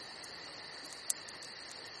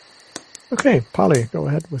Okay, Polly, go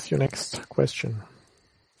ahead with your next question.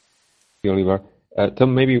 Oliver.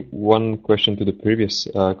 Tom, maybe one question to the previous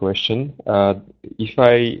question. If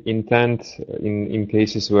I intend in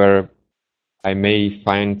cases where I may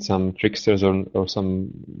find some tricksters or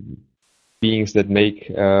some beings that make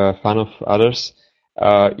fun of others,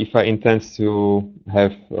 if I intend to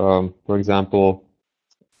have, for example,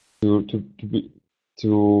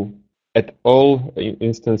 to at all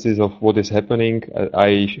instances of what is happening,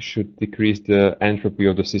 I should decrease the entropy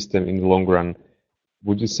of the system in the long run.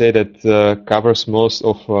 Would you say that covers most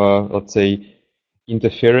of, let's say,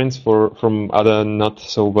 interference from other not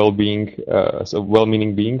so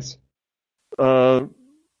well-meaning beings?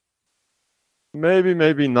 Maybe,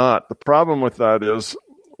 maybe not. The problem with that is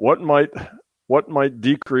what might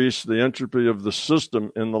decrease the entropy of the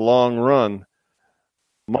system in the long run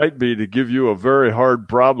might be to give you a very hard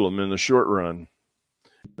problem in the short run.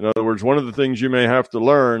 In other words, one of the things you may have to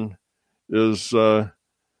learn is going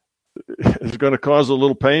to cause a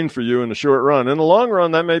little pain for you in the short run. In the long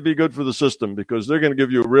run, that may be good for the system because they're going to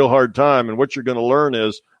give you a real hard time. And what you're going to learn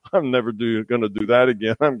is, I'm never going to do that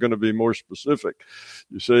again. I'm going to be more specific,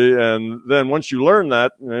 you see. And then once you learn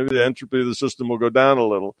that, maybe the entropy of the system will go down a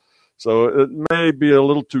little. So it may be a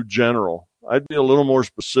little too general. I'd be a little more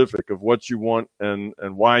specific of what you want and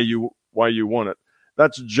why you want it.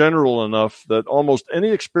 That's general enough that almost any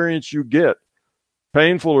experience you get,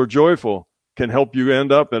 painful or joyful, can help you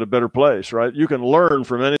end up at a better place, right? You can learn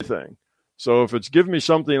from anything. So if it's give me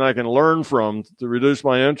something I can learn from to reduce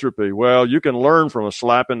my entropy, well, you can learn from a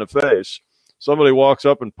slap in the face. Somebody walks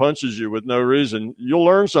up and punches you with no reason, you'll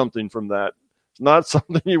learn something from that. It's not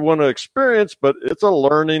something you want to experience, but it's a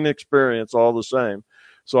learning experience all the same.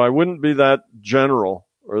 So I wouldn't be that general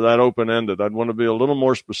or that open-ended. I'd want to be a little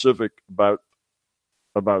more specific about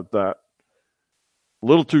that. A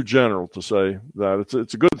little too general to say that.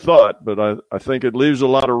 It's a good thought, but I think it leaves a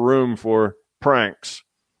lot of room for pranks.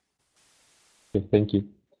 Okay, thank you.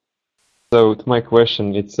 So to my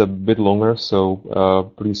question, it's a bit longer,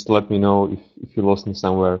 so please let me know if you lost me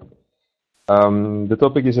somewhere. The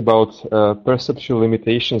topic is about perceptual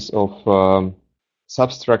limitations of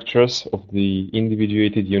substructures of the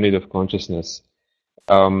individuated unit of consciousness.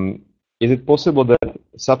 Is it possible that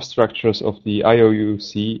substructures of the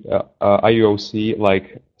IOC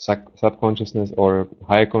like subconsciousness or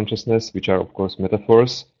higher consciousness, which are of course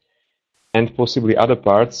metaphors, and possibly other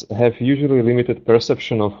parts, have usually limited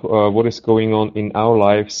perception of what is going on in our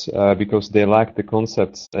lives because they lack the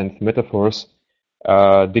concepts and metaphors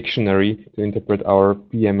dictionary to interpret our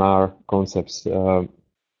PMR concepts?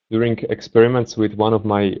 During experiments with one of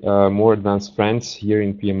my more advanced friends here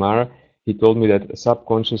in PMR, he told me that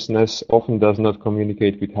subconsciousness often does not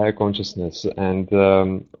communicate with higher consciousness, and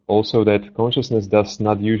also that consciousness does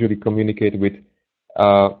not usually communicate with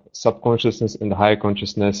subconsciousness and higher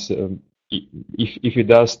consciousness. If it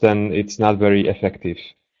does, then it's not very effective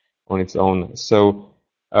on its own. So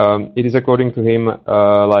it is according to him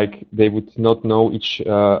like they would not know each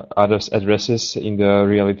other's addresses in the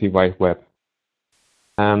reality wide web.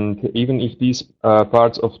 And even if these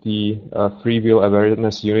parts of the free will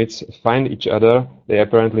awareness units find each other, they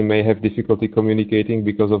apparently may have difficulty communicating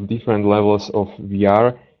because of different levels of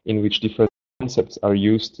VR in which different concepts are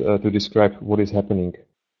used to describe what is happening.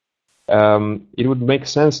 It would make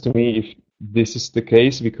sense to me if this is the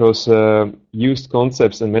case because used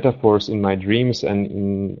concepts and metaphors in my dreams and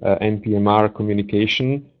in NPMR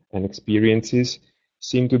communication and experiences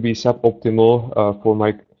seem to be suboptimal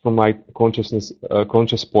from my conscious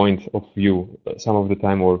point of view some of the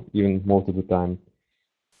time, or even most of the time.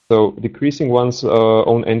 So decreasing one's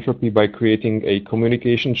own entropy by creating a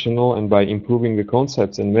communication channel and by improving the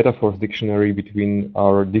concepts and metaphors dictionary between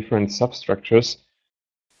our different substructures,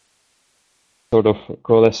 sort of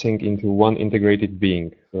coalescing into one integrated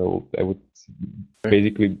being. So that would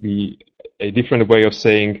basically be a different way of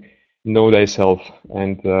saying know thyself.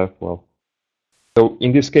 And well, so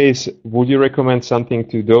in this case, would you recommend something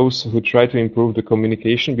to those who try to improve the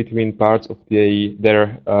communication between parts of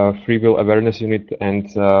their free will awareness unit and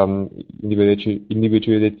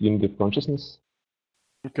individuated unit of consciousness?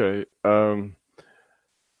 Okay.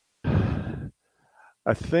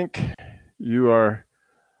 I think you are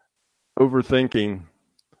overthinking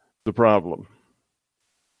the problem.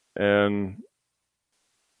 And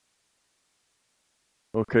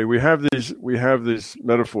okay, we have these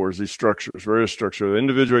metaphors, these structures, various structures, the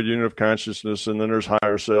individual unit of consciousness, and then there's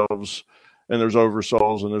higher selves, and there's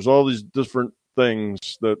oversouls, and there's all these different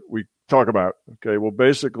things that we talk about. Okay, well,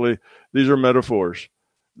 basically, these are metaphors.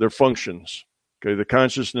 They're functions. Okay, the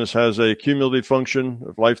consciousness has a cumulative function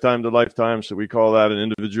of lifetime to lifetime, so we call that an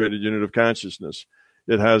individuated unit of consciousness.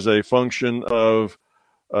 It has a function of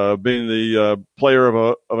being the player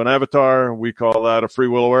of an avatar. We call that a free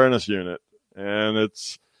will awareness unit. And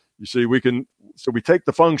it's, you see, we take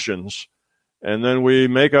the functions and then we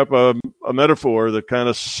make up a metaphor that kind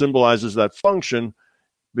of symbolizes that function,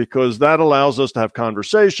 because that allows us to have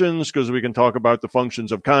conversations, because we can talk about the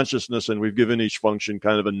functions of consciousness, and we've given each function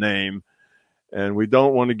kind of a name. And we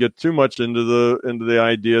don't want to get too much into the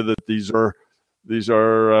idea that these are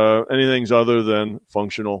anything other than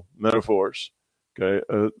functional metaphors. Okay,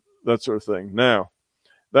 that sort of thing. Now,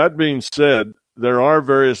 that being said, there are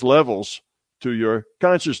various levels to your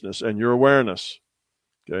consciousness and your awareness.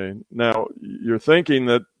 Okay, now you're thinking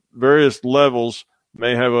that various levels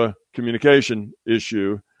may have a communication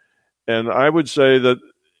issue, and I would say that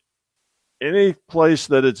any place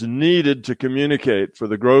that it's needed to communicate for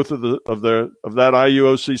the growth of that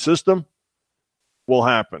IUOC system will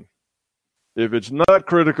happen. If it's not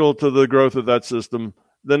critical to the growth of that system,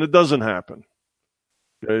 then it doesn't happen.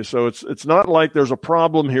 Okay, so it's not like there's a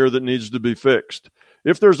problem here that needs to be fixed.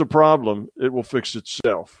 If there's a problem, it will fix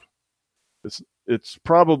itself. It's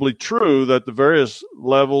probably true that the various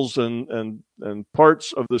levels and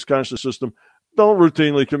parts of this conscious system don't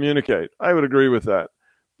routinely communicate. I would agree with that.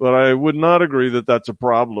 But I would not agree that that's a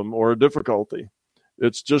problem or a difficulty.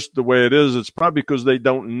 It's just the way it is. It's probably because they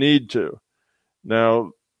don't need to.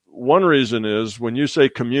 Now, one reason is when you say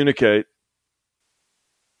communicate,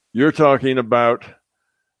 you're talking about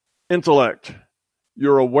intellect,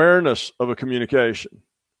 your awareness of a communication,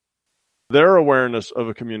 their awareness of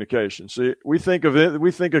a communication. See, we think of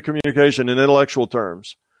communication in intellectual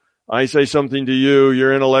terms. I say something to you,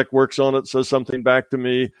 your intellect works on it, says something back to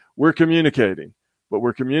me. We're communicating, but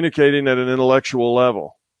we're communicating at an intellectual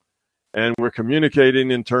level. And we're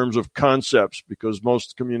communicating in terms of concepts, because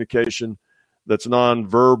most communication that's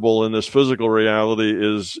non-verbal in this physical reality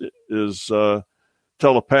is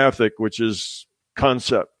telepathic, which is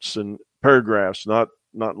concepts and paragraphs, not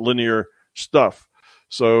linear stuff.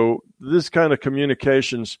 So this kind of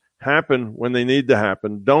communications happen when they need to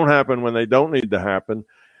happen, don't happen when they don't need to happen.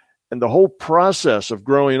 And the whole process of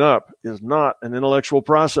growing up is not an intellectual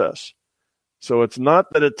process. So it's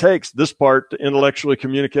not that it takes this part to intellectually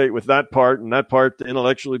communicate with that part and that part to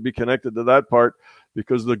intellectually be connected to that part,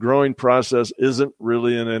 because the growing process isn't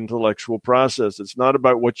really an intellectual process. It's not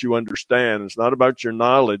about what you understand. It's not about your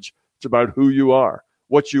knowledge. It's about who you are,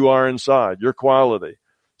 what you are inside, your quality.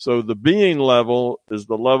 So the being level is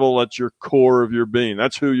the level that's your core of your being.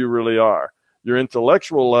 That's who you really are. Your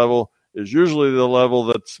intellectual level is usually the level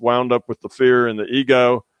that's wound up with the fear and the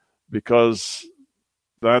ego, because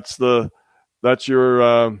that's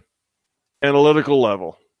your analytical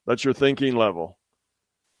level. That's your thinking level.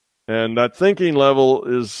 And that thinking level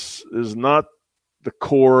is not the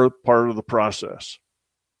core part of the process.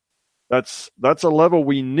 That's a level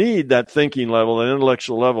we need, that thinking level, an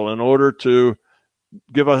intellectual level, in order to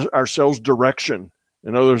give ourselves direction.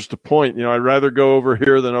 In other words, to point, I'd rather go over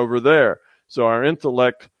here than over there. So our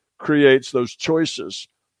intellect creates those choices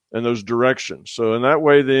and those directions. So in that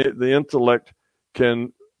way, the intellect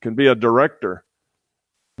can be a director.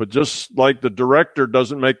 But just like the director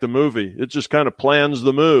doesn't make the movie, it just kind of plans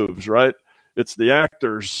the moves, right? It's the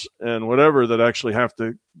actors and whatever that actually have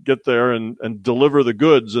to get there and deliver the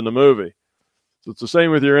goods in the movie. So it's the same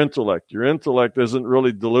with your intellect. Your intellect isn't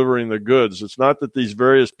really delivering the goods. It's not that these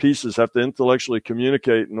various pieces have to intellectually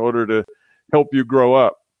communicate in order to help you grow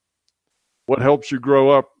up. What helps you grow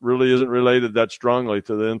up really isn't related that strongly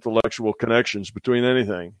to the intellectual connections between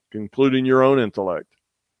anything, including your own intellect.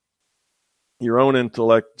 Your own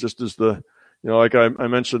intellect just is like I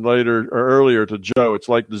mentioned earlier to Joe, it's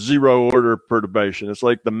like the zero order perturbation. It's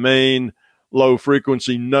like the main low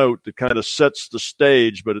frequency note that kind of sets the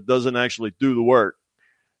stage, but it doesn't actually do the work.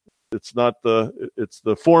 It's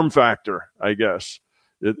the form factor, I guess.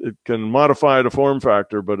 It can modify the form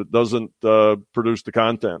factor, but it doesn't produce the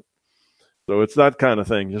content. So it's that kind of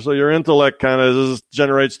thing. So your intellect kind of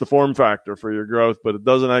generates the form factor for your growth, but it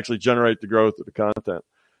doesn't actually generate the growth of the content.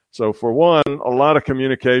 So for one, a lot of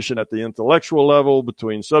communication at the intellectual level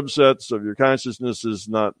between subsets of your consciousness is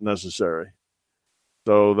not necessary.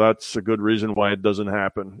 So that's a good reason why it doesn't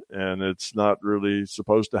happen. And it's not really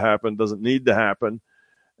supposed to happen, doesn't need to happen.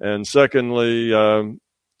 And secondly,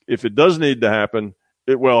 if it does need to happen,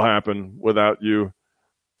 it will happen without you,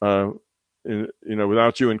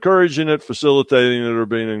 without you encouraging it, facilitating it, or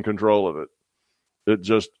being in control of it. It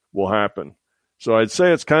just will happen. So I'd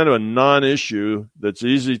say it's kind of a non-issue that's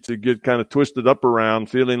easy to get kind of twisted up around,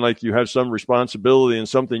 feeling like you have some responsibility and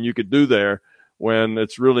something you could do there when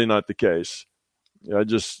it's really not the case.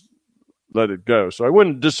 let it go. So I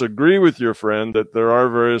wouldn't disagree with your friend that there are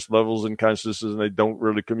various levels in consciousness and they don't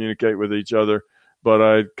really communicate with each other, but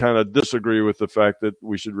I kind of disagree with the fact that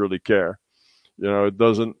we should really care. It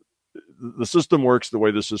doesn't, the system works the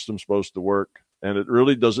way the system's supposed to work, and it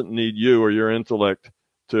really doesn't need you or your intellect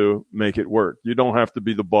to make it work. You don't have to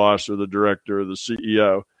be the boss or the director or the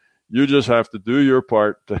CEO. You just have to do your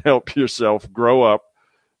part to help yourself grow up,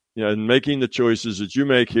 and making the choices that you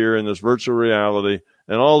make here in this virtual reality,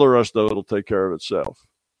 and all the rest of it will take care of itself.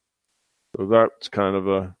 So that's kind of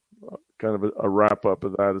a wrap up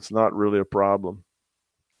of that. It's not really a problem.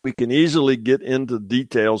 We can easily get into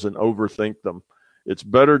details and overthink them. It's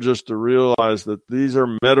better just to realize that these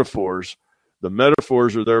are metaphors. The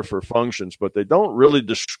metaphors are there for functions, but they don't really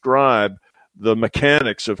describe the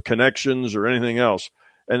mechanics of connections or anything else.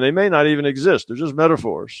 And they may not even exist. They're just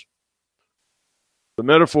metaphors. The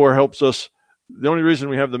metaphor helps us. The only reason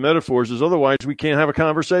we have the metaphors is otherwise we can't have a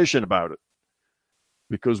conversation about it,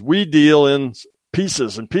 because we deal in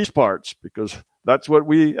pieces and piece parts, because that's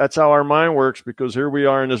how our mind works, because here we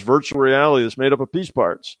are in this virtual reality that's made up of piece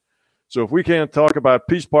parts. So if we can't talk about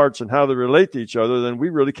piece parts and how they relate to each other, then we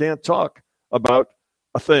really can't talk about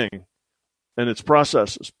a thing and its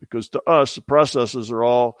processes, because to us, the processes are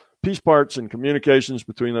all piece parts and communications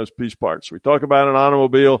between those piece parts. We talk about an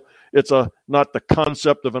automobile. It's not the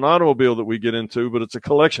concept of an automobile that we get into, but it's a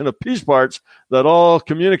collection of piece parts that all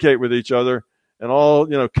communicate with each other and all,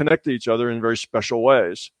 connect to each other in very special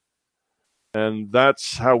ways. And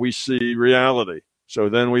that's how we see reality. So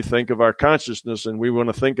then we think of our consciousness, and we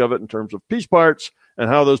want to think of it in terms of piece parts and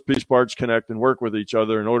how those piece parts connect and work with each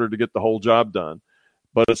other in order to get the whole job done.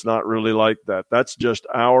 But it's not really like that. That's just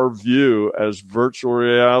our view as virtual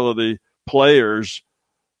reality players.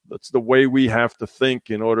 That's the way we have to think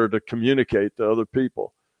in order to communicate to other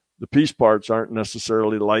people. The piece parts aren't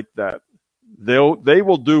necessarily like that. They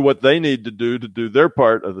will do what they need to do their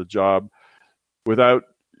part of the job without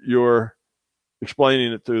your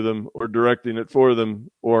explaining it to them or directing it for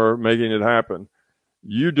them or making it happen.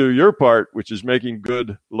 You do your part, which is making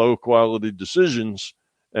good, low-quality decisions,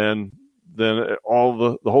 and then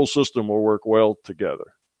the whole system will work well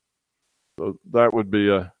together. So that would be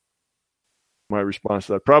my response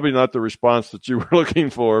to that. Probably not the response that you were looking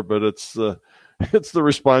for, but it's the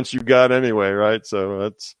response you got anyway, right? So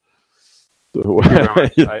that's the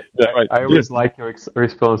way. I always like your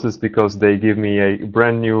responses because they give me a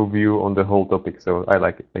brand new view on the whole topic. So I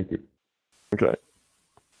like it. Thank you. Okay.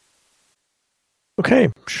 Okay,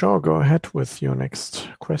 sure. Go ahead with your next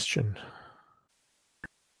question.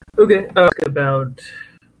 Okay, about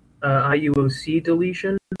IUOC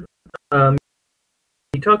deletion.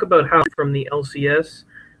 You talk about how from the LCS.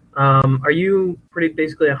 Are you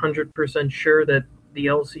basically 100% sure that the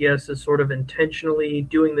LCS is sort of intentionally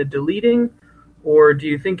doing the deleting, or do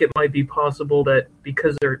you think it might be possible that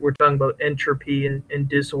because we're talking about entropy and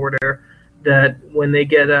disorder, that when they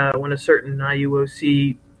get when a certain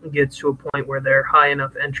IUOC gets to a point where they're high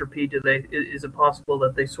enough entropy, is it possible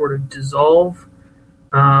that they sort of dissolve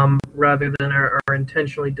rather than are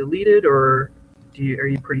intentionally deleted, or are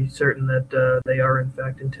you pretty certain that they are in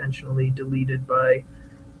fact intentionally deleted by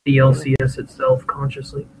the LCS itself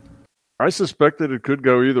consciously? I suspect that it could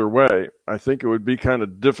go either way. I think it would be kind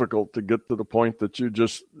of difficult to get to the point that you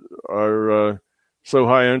just are so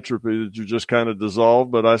high entropy that you just kind of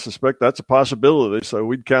dissolve, but I suspect that's a possibility. So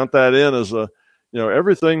we'd count that in as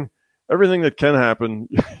everything that can happen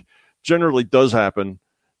generally does happen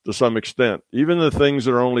to some extent. Even the things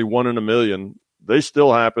that are only 1 in a million, they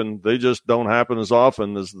still happen. They just don't happen as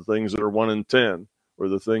often as the things that are 1 in 10 or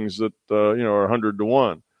the things that are 100 to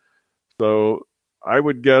 1. So I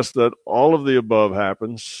would guess that all of the above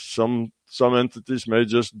happens. Some entities may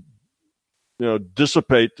just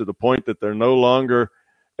dissipate to the point that they're no longer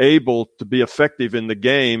able to be effective in the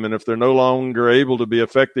game, and if they're no longer able to be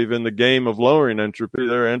effective in the game of lowering entropy,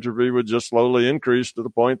 their entropy would just slowly increase to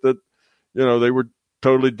the point that they were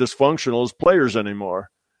totally dysfunctional as players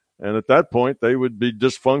anymore. And at that point, they would be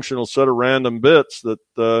dysfunctional set of random bits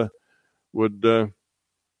that would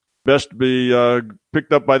best be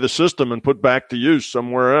picked up by the system and put back to use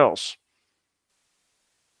somewhere else.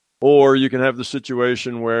 Or you can have the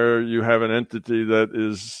situation where you have an entity that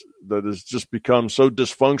has just become so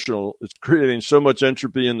dysfunctional, it's creating so much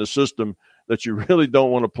entropy in the system that you really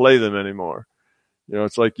don't want to play them anymore.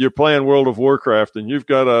 It's like you're playing World of Warcraft and you've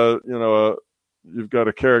got a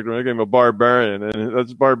character, I gave him a barbarian, and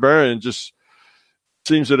that barbarian just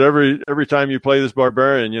seems that every time you play this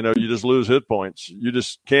barbarian, you just lose hit points. You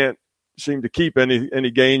just can't seem to keep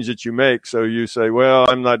any gains that you make. So you say, well,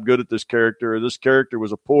 I'm not good at this character, or this character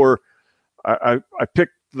was a poor, I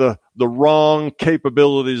picked the wrong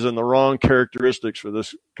capabilities and the wrong characteristics for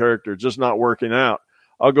this character, just not working out.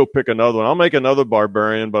 I'll go pick another one. I'll make another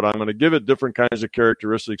barbarian, but I'm going to give it different kinds of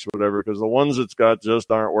characteristics, whatever, because the ones it's got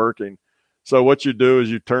just aren't working. So what you do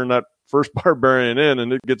is you turn that first barbarian in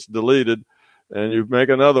and it gets deleted, and you make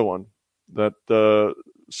another one that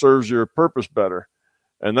serves your purpose better.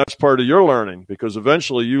 And that's part of your learning, because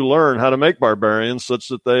eventually you learn how to make barbarians such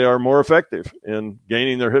that they are more effective in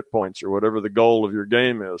gaining their hit points or whatever the goal of your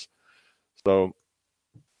game is. So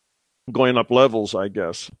going up levels, I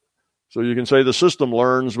guess. So you can say the system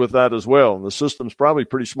learns with that as well. And the system's probably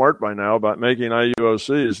pretty smart by now about making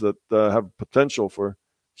IUOCs that have potential for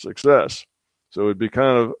success. So it'd be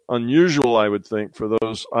kind of unusual, I would think, for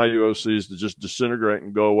those IUOCs to just disintegrate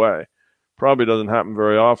and go away. Probably doesn't happen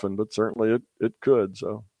very often, but certainly it could.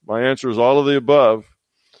 So my answer is all of the above.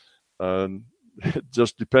 It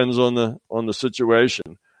just depends on the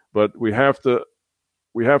situation. But we have to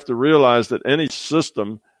realize that any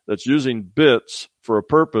system that's using bits for a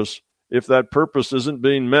purpose, if that purpose isn't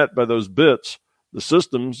being met by those bits, the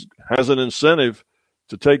system has an incentive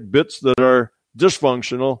to take bits that are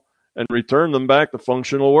dysfunctional and return them back to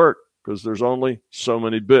functional work, because there's only so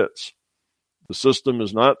many bits. The system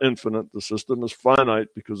is not infinite. The system is finite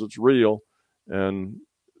because it's real, and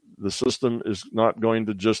the system is not going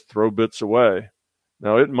to just throw bits away.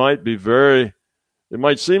 Now, it might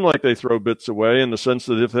seem like they throw bits away in the sense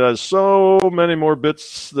that if it has so many more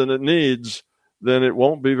bits than it needs, then it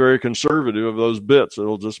won't be very conservative of those bits.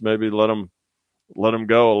 It'll just maybe let them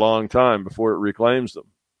go a long time before it reclaims them,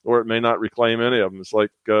 or it may not reclaim any of them. It's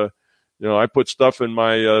like, I put stuff in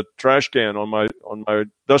my trash can on my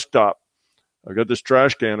desktop. I got this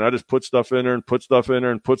trash can. I just put stuff in there and put stuff in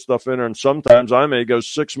there and put stuff in there. And sometimes I may go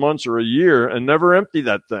 6 months or a year and never empty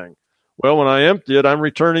that thing. Well, when I empty it, I'm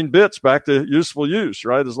returning bits back to useful use,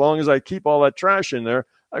 right? As long as I keep all that trash in there,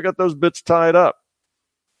 I got those bits tied up.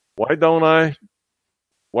 Why don't I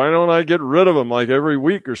get rid of them like every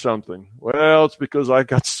week or something? Well, it's because I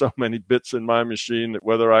got so many bits in my machine that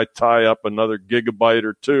whether I tie up another gigabyte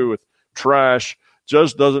or two with trash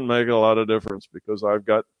just doesn't make a lot of difference, because I've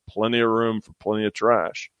got plenty of room for plenty of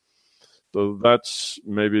trash. So that's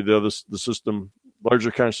maybe the system,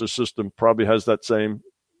 larger conscious system, probably has that same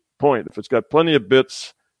point. If it's got plenty of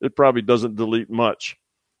bits, it probably doesn't delete much.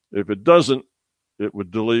 If it doesn't, it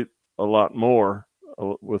would delete a lot more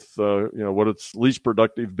with what its least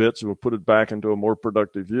productive bits, and will put it back into a more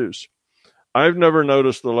productive use. I've never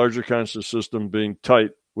noticed the larger conscious system being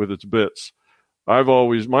tight with its bits.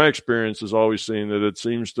 My experience has always seen that it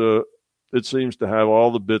seems to have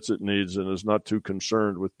all the bits it needs and is not too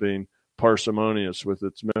concerned with being parsimonious with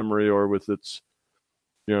its memory or with its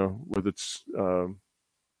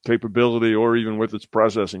capability or even with its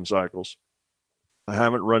processing cycles. I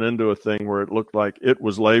haven't run into a thing where it looked like it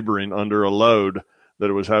was laboring under a load that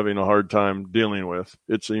it was having a hard time dealing with.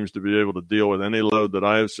 It seems to be able to deal with any load that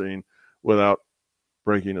I have seen without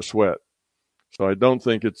breaking a sweat. So I don't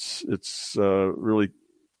think it's really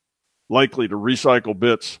likely to recycle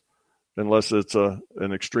bits unless it's an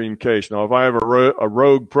extreme case. Now, if I have a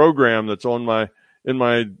rogue program that's in my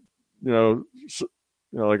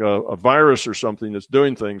like a virus or something that's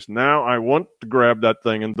doing things, now I want to grab that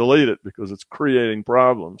thing and delete it because it's creating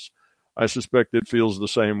problems. I suspect it feels the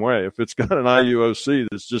same way. If it's got an IUOC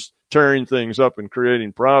that's just tearing things up and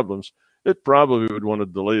creating problems, it probably would want to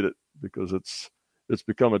delete it because it's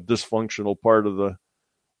become a dysfunctional part of the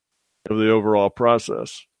overall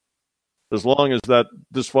process. As long as that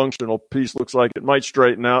dysfunctional piece looks like it might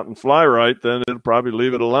straighten out and fly right, then it'll probably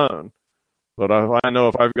leave it alone. But I know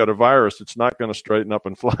if I've got a virus, it's not going to straighten up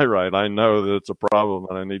and fly right. I know that it's a problem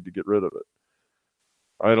and I need to get rid of it.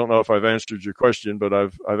 I don't know if I've answered your question, but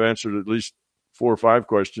I've answered at least 4 or 5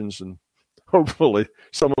 questions, and hopefully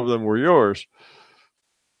some of them were yours.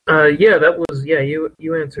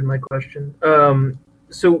 You answered my question.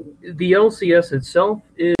 So the LCS itself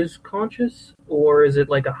is conscious, or is it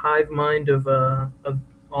like a hive mind of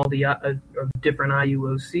all the of different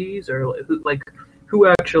IUOCs, or who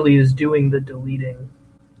actually is doing the deleting?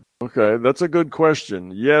 Okay, that's a good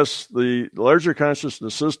question. Yes, the larger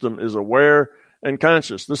consciousness system is aware and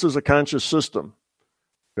conscious. This is a conscious system.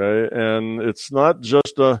 Okay, and it's not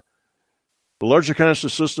just the larger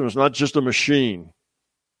conscious system is not just a machine.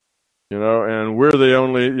 And we're the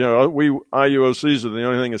only, we IUOCs are the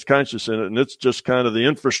only thing that's conscious in it, and it's just kind of the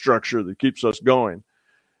infrastructure that keeps us going.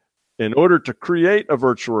 In order to create a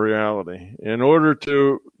virtual reality, in order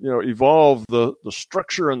to, evolve the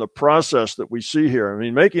structure and the process that we see here. I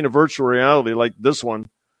mean, making a virtual reality like this one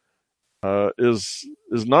is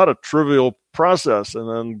not a trivial process, and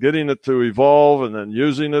then getting it to evolve, and then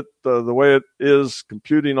using it the way it is,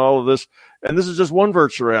 computing all of this. And this is just one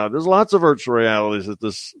virtual reality. There's lots of virtual realities that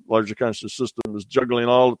this larger consciousness system is juggling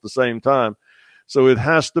all at the same time. So it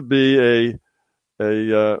has to be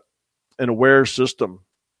an aware system.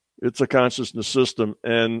 It's a consciousness system,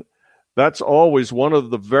 and that's always one of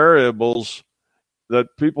the variables that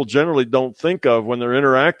people generally don't think of when they're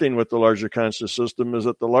interacting with the larger consciousness system, is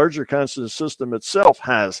that the larger consciousness system itself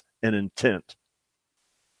has an intent.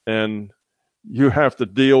 And you have to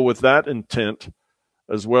deal with that intent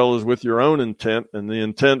as well as with your own intent and the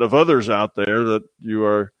intent of others out there that you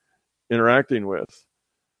are interacting with.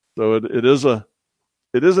 So it is an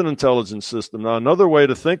intelligent system. Now, another way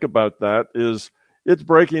to think about that is it's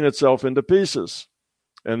breaking itself into pieces.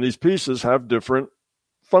 And these pieces have different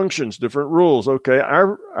functions, different rules. Okay,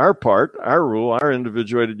 our rule, our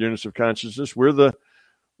individuated units of consciousness, we're the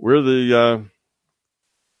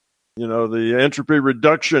entropy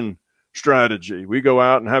reduction strategy. We go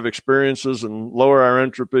out and have experiences and lower our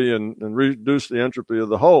entropy and reduce the entropy of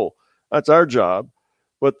the whole. That's our job.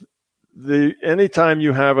 But anytime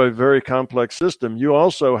you have a very complex system, you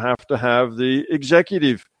also have to have the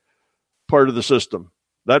executive part of the system,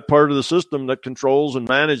 that part of the system that controls and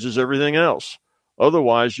manages everything else.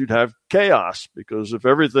 Otherwise, you'd have chaos, because if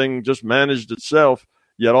everything just managed itself,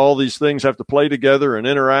 yet all these things have to play together and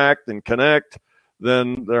interact and connect,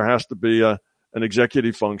 then there has to be an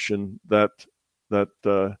executive function that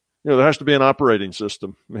there has to be an operating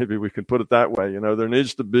system. Maybe we can put it that way. There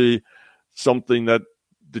needs to be something that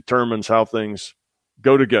determines how things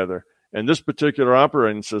go together. And this particular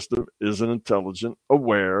operating system is an intelligent,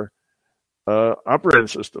 aware operating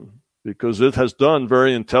system, because it has done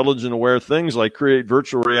very intelligent, aware things like create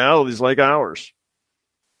virtual realities like ours.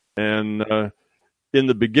 And in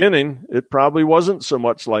the beginning, it probably wasn't so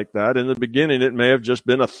much like that. In the beginning, it may have just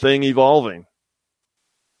been a thing evolving,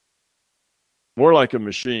 more like a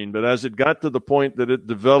machine. But as it got to the point that it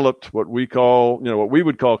developed what we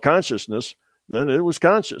would call consciousness, then it was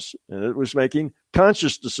conscious, and it was making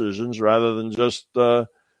conscious decisions rather than just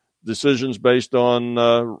decisions based on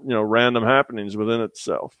random happenings within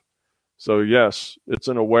itself. So yes, it's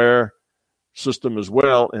an aware system as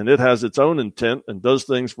well, and it has its own intent and does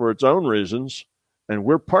things for its own reasons, and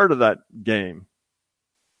we're part of that game.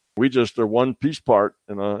 We just are one piece part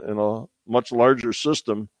in a much larger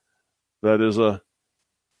system that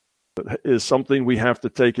is something we have to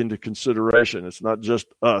take into consideration. It's not just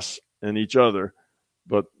us and each other,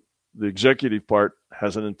 but the executive part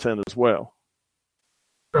has an intent as well.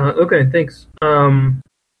 Okay, thanks.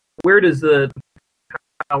 Where does the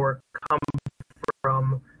power come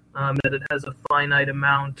from? That it has a finite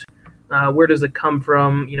amount. Where does it come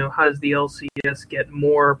from? How does the LCS get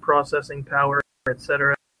more processing power,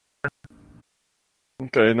 etc.?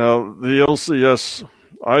 Okay, now the LCS,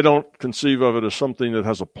 I don't conceive of it as something that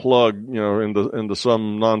has a plug, into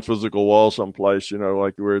some non-physical wall someplace,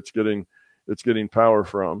 like where it's getting power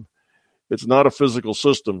from. It's not a physical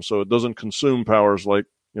system, so it doesn't consume powers like,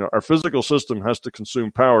 our physical system has to consume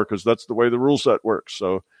power because that's the way the rule set works.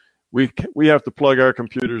 So we have to plug our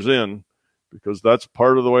computers in because that's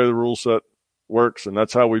part of the way the rule set works, and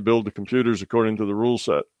that's how we build the computers according to the rule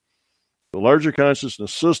set. The larger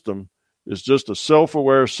consciousness system is just a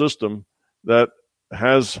self-aware system that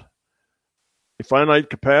has a finite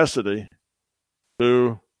capacity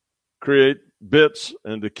to create bits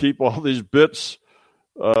and to keep all these bits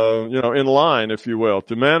in line, if you will,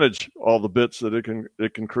 to manage all the bits that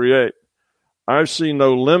it can create. I see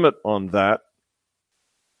no limit on that,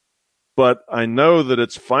 but I know that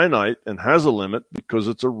it's finite and has a limit because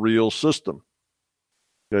it's a real system.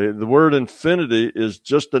 Okay, the word infinity is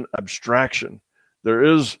just an abstraction. There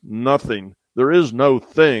is nothing. There is no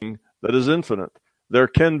thing that is infinite. There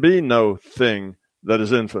can be no thing that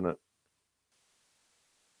is infinite.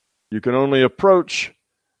 You can only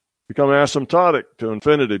become asymptotic to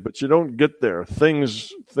infinity, but you don't get there.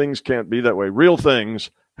 Things can't be that way. Real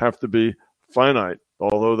things have to be finite,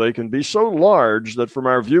 although they can be so large that from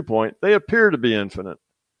our viewpoint, they appear to be infinite.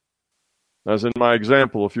 As in my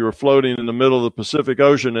example, if you were floating in the middle of the Pacific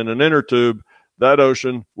Ocean in an inner tube, that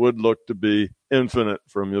ocean would look to be infinite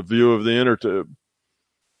from the view of the inner tube.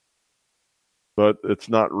 But it's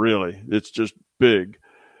not really. It's just big.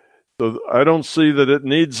 So I don't see that it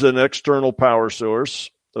needs an external power source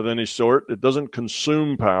of any sort. It doesn't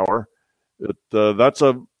consume power. That's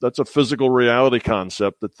a physical reality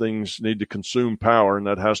concept that things need to consume power, and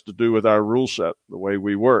that has to do with our rule set, the way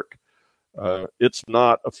we work. It's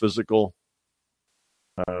not a physical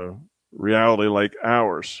reality like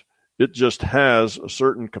ours. It just has a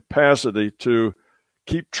certain capacity to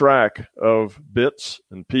keep track of bits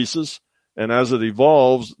and pieces And as it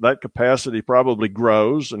evolves, that capacity probably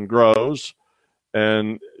grows and grows,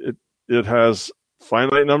 and it has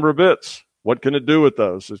finite number of bits. What can it do with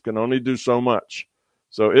those? It can only do so much.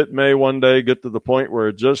 So it may one day get to the point where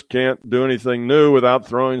it just can't do anything new without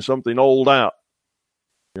throwing something old out.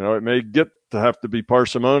 It may get to have to be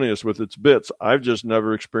parsimonious with its bits. I've just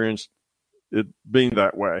never experienced it being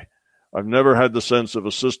that way. I've never had the sense of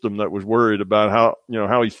a system that was worried about how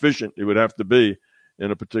efficient it would have to be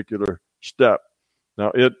in a particular step.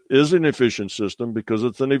 Now, it is an efficient system because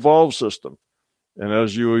it's an evolved system. And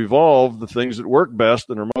as you evolve, the things that work best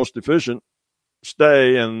and are most efficient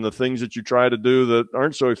stay, and the things that you try to do that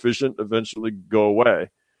aren't so efficient eventually go away.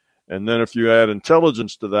 And then if you add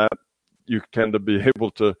intelligence to that, you tend to be able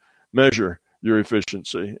to measure your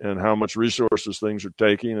efficiency and how much resources things are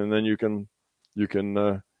taking, and then you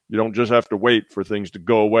don't just have to wait for things to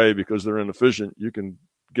go away because they're inefficient. You can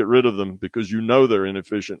get rid of them because they're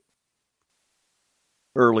inefficient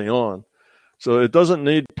early on. So it doesn't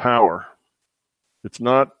need power. It's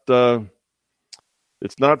not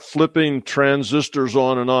flipping transistors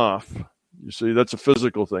on and off. You see, that's a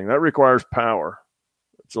physical thing. That requires power.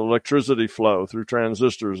 It's electricity flow through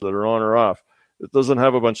transistors that are on or off. It doesn't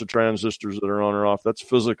have a bunch of transistors that are on or off. That's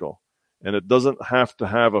physical. And it doesn't have to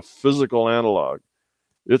have a physical analog.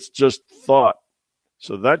 It's just thought.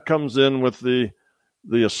 So that comes in with the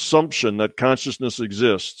assumption that consciousness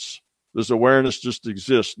exists. This awareness just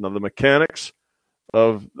exists. Now, the mechanics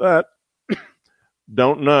of that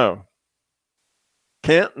don't know.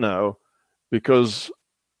 Can't know, because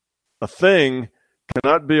a thing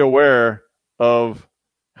cannot be aware of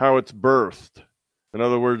how it's birthed. In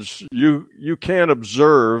other words, you can't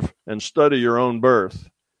observe and study your own birth.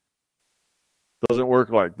 It doesn't work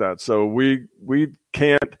like that. So we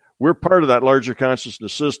can't, we're part of that larger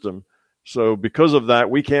consciousness system. So because of that,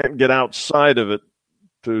 we can't get outside of it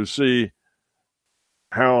to see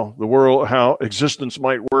how existence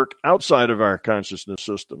might work outside of our consciousness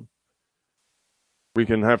system. We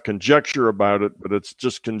can have conjecture about it, but it's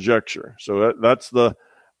just conjecture. So that's the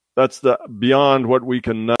beyond what we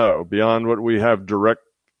can know, beyond what we have direct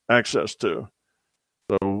access to.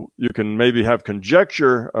 So you can maybe have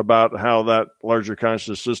conjecture about how that larger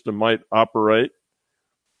consciousness system might operate,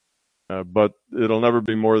 but it'll never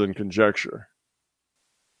be more than conjecture.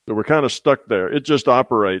 So we're kind of stuck there. It just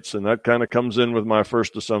operates, and that kind of comes in with my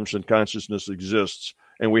first assumption: consciousness exists.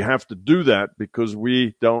 And we have to do that because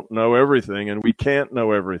we don't know everything, and we can't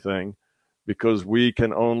know everything because we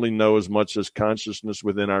can only know as much as consciousness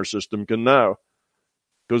within our system can know.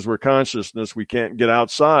 Because we're consciousness, we can't get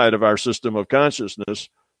outside of our system of consciousness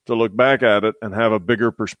to look back at it and have a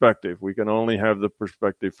bigger perspective. We can only have the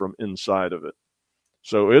perspective from inside of it.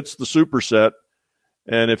 So it's the superset.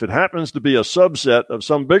 And if it happens to be a subset of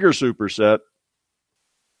some bigger superset,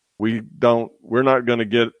 we're not going to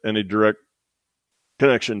get any direct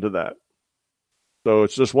connection to that. So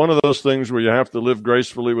it's just one of those things where you have to live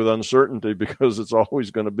gracefully with uncertainty, because it's always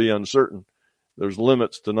going to be uncertain. There's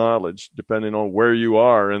limits to knowledge depending on where you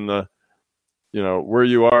are in the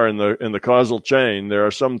causal chain. There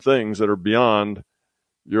are some things that are beyond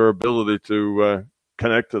your ability to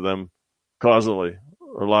connect to them causally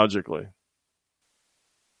or logically.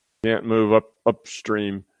 You can't move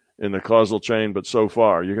upstream in the causal chain, but so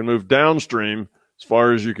far. You can move downstream as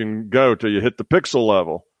far as you can go till you hit the pixel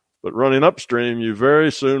level. But running upstream, you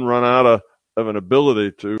very soon run out of an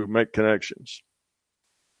ability to make connections.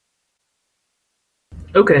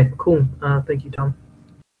 Okay, cool. Thank you, Tom.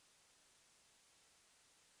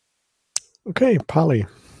 Okay, Polly,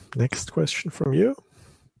 next question from you.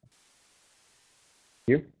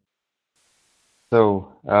 Thank you.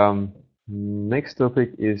 So, next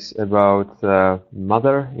topic is about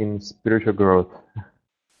mother in spiritual growth.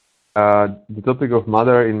 The topic of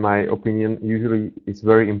mother, in my opinion, usually is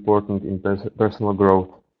very important in personal growth.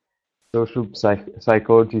 Social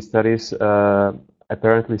psychology studies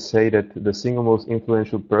apparently say that the single most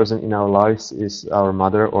influential person in our lives is our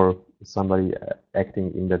mother, or somebody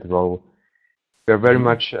acting in that role. We are very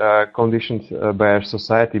much conditioned by our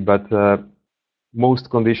society, but most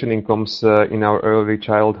conditioning comes in our early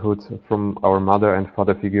childhood from our mother and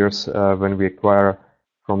father figures, when we acquire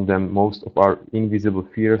from them most of our invisible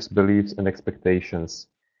fears, beliefs, and expectations.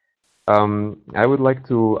 I would like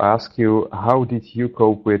to ask you, how did you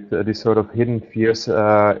cope with this sort of hidden fears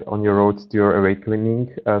on your road to your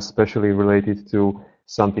awakening, especially related to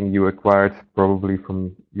something you acquired probably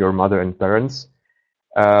from your mother and parents?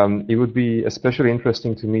 It would be especially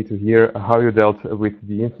interesting to me to hear how you dealt with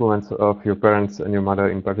the influence of your parents and your mother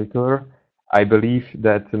in particular. I believe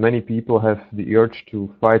that many people have the urge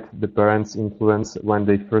to fight the parents' influence when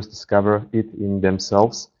they first discover it in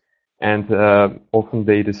themselves, and often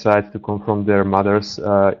they decide to confront their mothers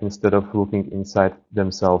instead of looking inside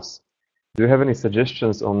themselves. Do you have any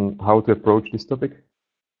suggestions on how to approach this topic?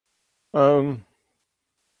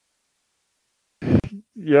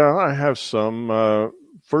 Yeah, I have some.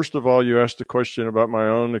 First of all, you asked a question about my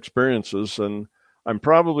own experiences, and I'm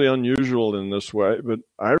probably unusual in this way, but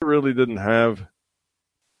I really didn't have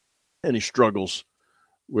any struggles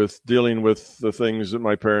with dealing with the things that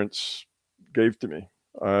my parents gave to me.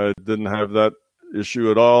 I didn't have that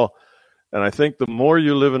issue at all. And I think the more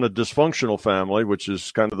you live in a dysfunctional family, which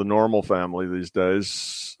is kind of the normal family these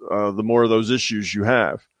days, the more of those issues you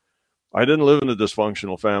have. I didn't live in a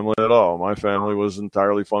dysfunctional family at all. My family was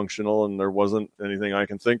entirely functional, and there wasn't anything I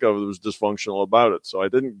can think of that was dysfunctional about it. So I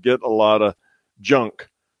didn't get a lot of junk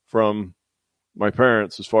from my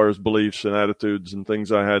parents as far as beliefs and attitudes and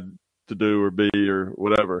things I had to do or be or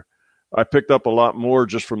whatever. I picked up a lot more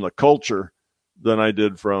just from the culture than I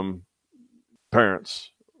did from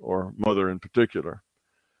parents or mother in particular.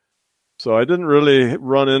 So I didn't really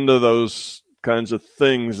run into those kinds of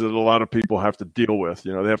things that a lot of people have to deal with.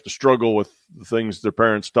 You know, they have to struggle with the things their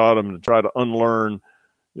parents taught them to try to unlearn,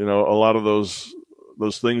 you know, a lot of those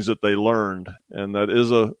things that they learned. And that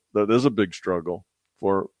is a big struggle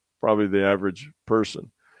for probably the average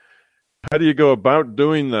person. How do you go about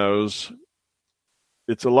doing those?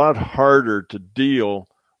 It's a lot harder to deal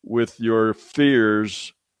with your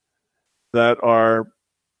fears that are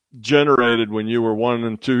generated when you were 1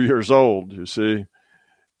 and 2 years old. You see,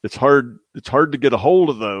 it's hard to get a hold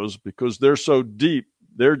of those because they're so deep.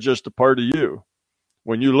 They're just a part of you.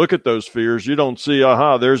 When you look at those fears, you don't see,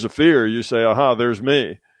 aha, there's a fear. You say, aha, there's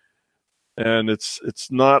me. And it's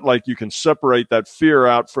not like you can separate that fear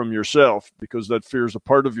out from yourself, because that fear is a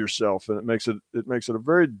part of yourself, and it makes it a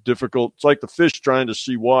very difficult. It's like the fish trying to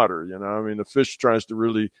see water. You know, I mean, the fish tries to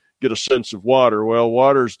really get a sense of water. Well,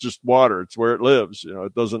 water is just water. It's where it lives. You know,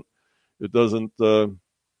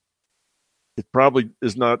 it probably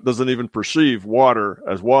doesn't even perceive water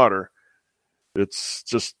as water. It's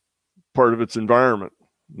just part of its environment,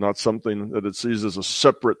 not something that it sees as a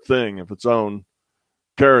separate thing of its own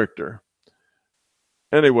character.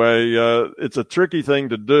 Anyway, it's a tricky thing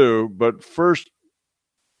to do, but first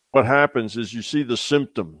what happens is you see the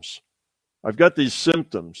symptoms. I've got these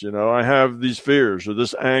symptoms, you know, I have these fears or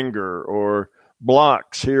this anger or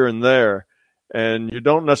blocks here and there, and you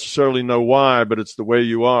don't necessarily know why, but it's the way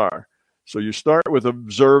you are. So you start with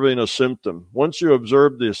observing a symptom. Once you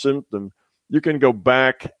observe the symptom, you can go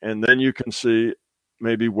back and then you can see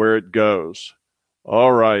maybe where it goes.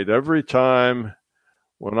 All right, every time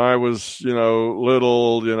when I was, you know,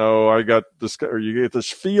 little, you know, I got this, or you get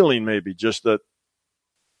this feeling maybe just that,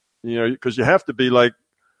 you know, because you have to be like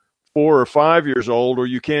 4 or 5 years old, or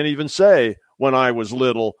you can't even say when I was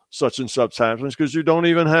little, such and such happens, because you don't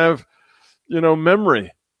even have, you know,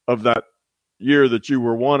 memory of that year that you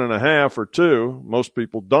were 1.5 or 2. Most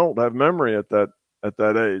people don't have memory at that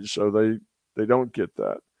age, so they don't get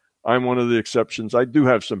that. I'm one of the exceptions. I do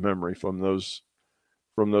have some memory from those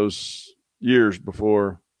years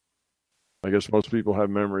before. I guess most people have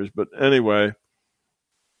memories, but anyway,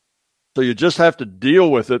 so you just have to deal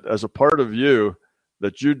with it as a part of you,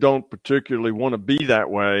 that you don't particularly want to be that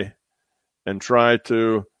way, and try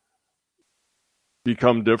to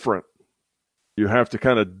become different. You have to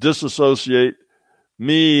kind of disassociate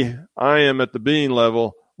me, I am at the being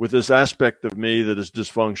level, with this aspect of me that is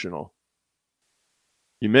dysfunctional.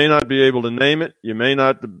 You may not be able to name it. You may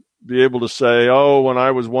not be able to say, oh, when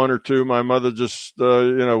I was 1 or 2, my mother just,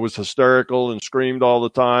 was hysterical and screamed all the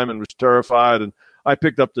time and was terrified. And I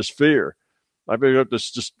picked up this fear. I picked up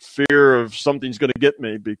this just fear of something's going to get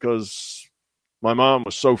me, because my mom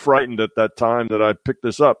was so frightened at that time that I picked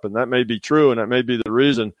this up. And that may be true, and that may be the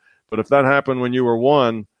reason. But if that happened when you were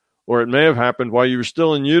 1, or it may have happened while you were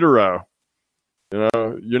still in utero, you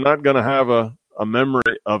know, you're not going to have a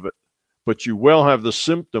memory of it, but you will have the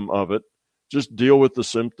symptom of it. Just deal with the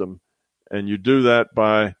symptom. And you do that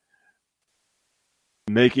by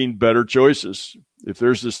making better choices. If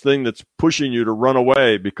there's this thing that's pushing you to run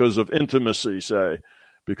away because of intimacy, say,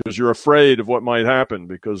 because you're afraid of what might happen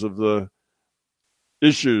because of the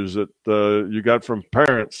issues that you got from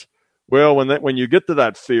parents, well, when you get to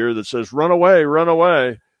that fear that says, run away,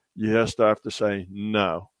 you have to say,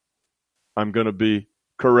 no, I'm going to be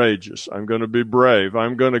courageous. I'm going to be brave.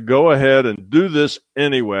 I'm going to go ahead and do this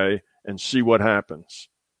anyway and see what happens.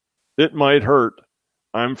 It might hurt.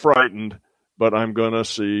 I'm frightened, but I'm going to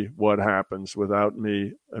see what happens without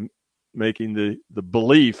me making the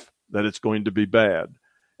belief that it's going to be bad.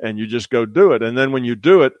 And you just go do it. And then when you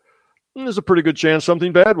do it, there's a pretty good chance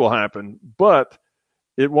something bad will happen. But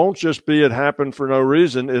it won't just be it happened for no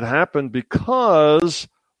reason. It happened because,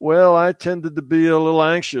 well, I tended to be a little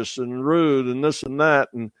anxious and rude and this and that,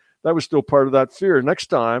 and that was still part of that fear. Next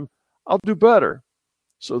time, I'll do better.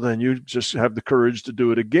 So then you just have the courage to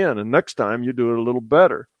do it again, and next time you do it a little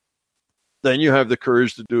better. Then you have the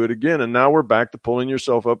courage to do it again, and now we're back to pulling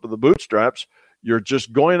yourself up with the bootstraps. You're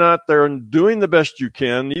just going out there and doing the best you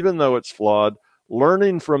can, even though it's flawed,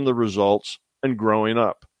 learning from the results and growing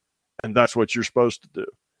up. And that's what you're supposed to do.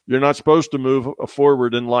 You're not supposed to move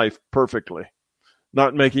forward in life perfectly,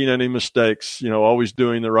 not making any mistakes, always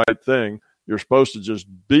doing the right thing. You're supposed to just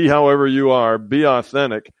be however you are, be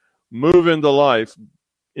authentic, move into life,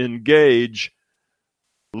 engage,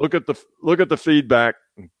 look at the feedback,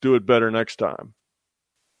 and do it better next time.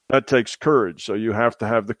 That takes courage. So you have to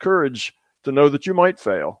have the courage to know that you might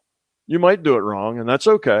fail. You might do it wrong, and that's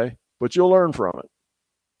okay, but you'll learn from it.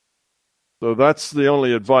 So that's the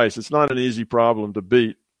only advice. It's not an easy problem to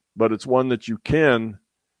beat, but it's one that you can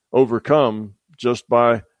overcome just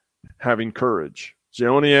by having courage. It's the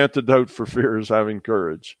only antidote for fear is having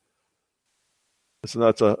courage. So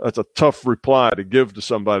that's a tough reply to give to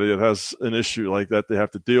somebody that has an issue like that they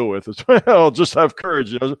have to deal with. It's, well, just have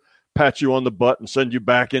courage, pat you on the butt and send you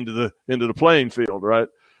back into the playing field, right?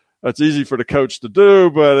 That's easy for the coach to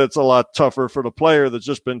do, but it's a lot tougher for the player that's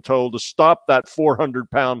just been told to stop that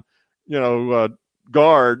 400-pound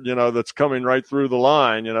guard, that's coming right through the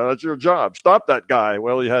line. That's your job. Stop that guy.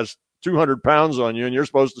 Well, he has 200 pounds on you and you're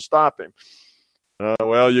supposed to stop him.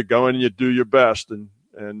 Well, you go in and you do your best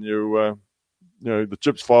and you, the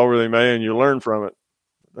chips fall where they may and you learn from it.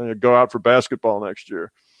 And you go out for basketball next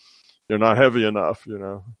year. You're not heavy enough,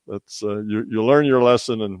 that's, you learn your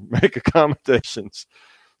lesson and make accommodations.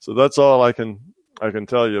 So that's all I can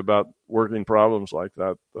tell you about working problems like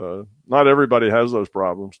that. Not everybody has those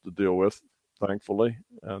problems to deal with, thankfully.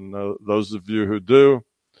 And those of you who do,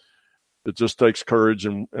 it just takes courage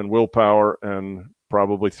and willpower and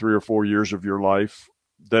probably 3 or 4 years of your life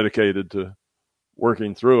dedicated to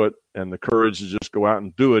working through it, and the courage to just go out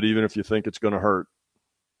and do it, even if you think it's going to hurt.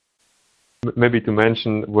 Maybe to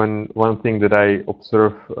mention one thing that I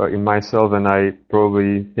observe in myself, and I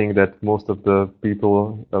probably think that most of the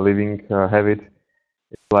people living have it,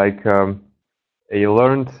 it's like a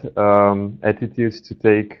learned attitude to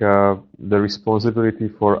take the responsibility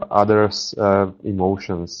for others'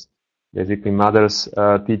 emotions. Basically, mothers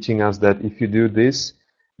teaching us that if you do this,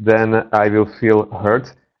 then I will feel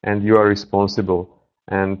hurt and you are responsible.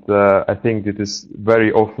 And I think it is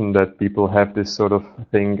very often that people have this sort of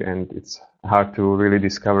thing, and it's hard to really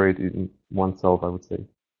discover it in oneself, I would say.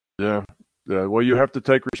 Yeah. Well, you have to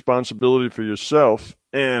take responsibility for yourself,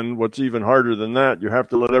 and what's even harder than that, you have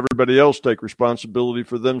to let everybody else take responsibility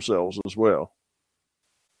for themselves as well.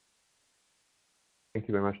 Thank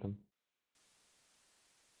you very much, Tom.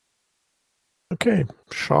 Okay,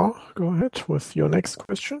 Shaw, go ahead with your next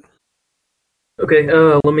question. Okay,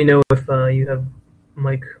 let me know if you have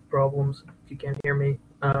mic problems, if you can't hear me.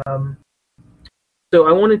 So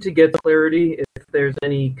I wanted to get clarity if there's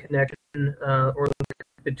any connection or link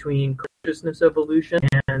between consciousness evolution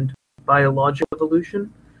and biological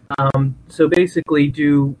evolution. So basically,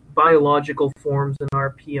 do biological forms in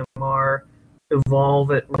our PMR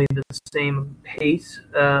evolve at really the same pace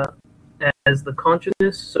as the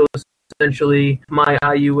consciousness? So essentially, my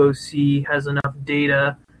IUOC has enough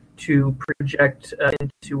data to project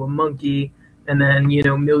into a monkey, and then,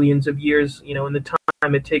 millions of years, in the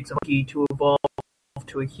time it takes a monkey to evolve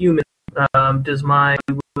to a human, does my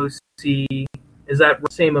IUOC, is that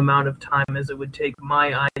the same amount of time as it would take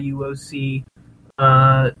my IUOC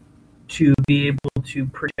to be able to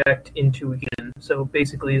project into a human? So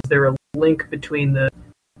basically, is there a link between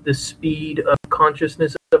the speed of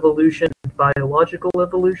consciousness evolution and biological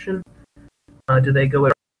evolution? Do they go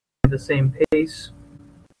at the same pace?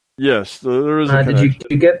 Yes, there is a connection. Did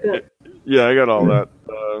you get that? Yeah, I got all that.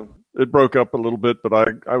 It broke up a little bit, but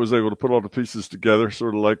I was able to put all the pieces together,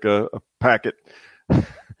 sort of like a packet,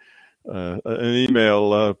 an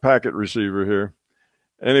email packet receiver here.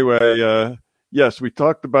 Anyway, yes, we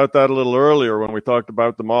talked about that a little earlier when we talked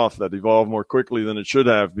about the moth that evolved more quickly than it should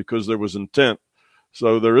have because there was intent.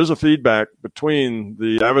 So there is a feedback between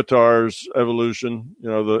the avatar's evolution,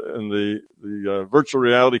 and the virtual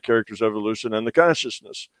reality character's evolution and the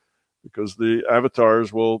consciousness, because the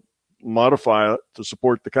avatars will modify it to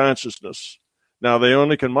support the consciousness. Now, they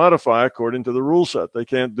only can modify according to the rule set. They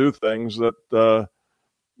can't do things that that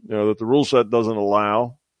the rule set doesn't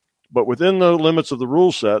allow. But within the limits of the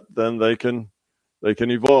rule set, then they can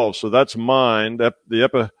evolve. So that's mind,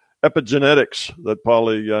 the epigenetics that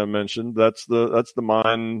Polly mentioned. That's the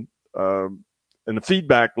mind in the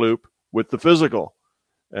feedback loop with the physical.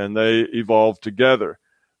 and they evolve together.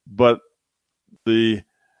 But the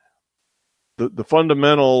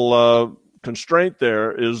fundamental constraint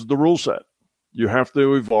there is the rule set. You have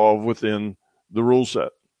to evolve within the rule set.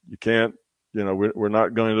 You can't, we're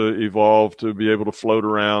not going to evolve to be able to float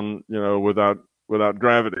around, without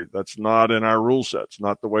gravity. That's not in our rule set. It's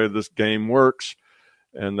not the way this game works,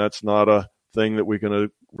 and that's not a thing that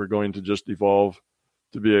we're going to just evolve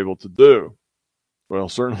to be able to do. Well,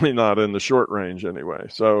 certainly not in the short range anyway.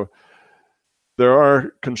 So there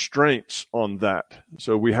are constraints on that.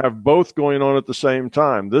 So we have both going on at the same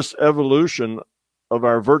time. This evolution of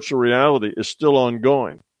our virtual reality is still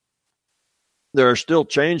ongoing. There are still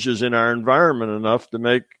changes in our environment enough to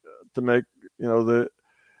make the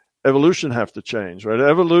evolution have to change, right?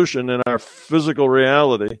 Evolution in our physical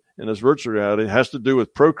reality, in this virtual reality, has to do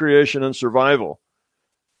with procreation and survival.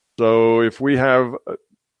 So if we have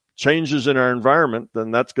changes in our environment,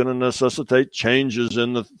 then that's going to necessitate changes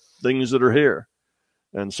in the things that are here.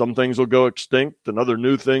 And some things will go extinct and other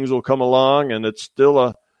new things will come along, and it's still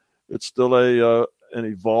an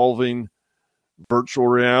evolving virtual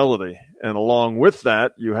reality. And along with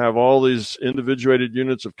that, you have all these individuated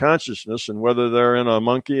units of consciousness, and whether they're in a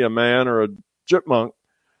monkey, a man, or a chipmunk,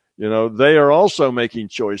 they are also making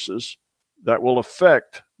choices that will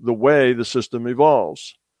affect the way the system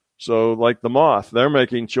evolves. So like the moth, they're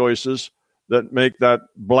making choices that make that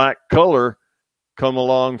black color come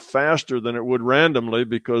along faster than it would randomly,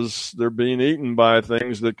 because they're being eaten by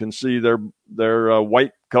things that can see their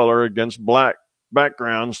white color against black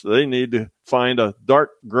backgrounds. They need to find a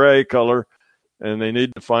dark gray color, and they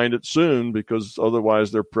need to find it soon, because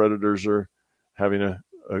otherwise their predators are having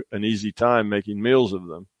an easy time making meals of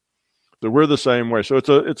them. So we're the same way. So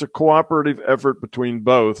it's a cooperative effort between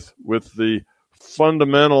both, with the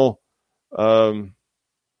fundamental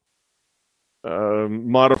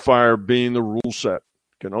modifier being the rule set.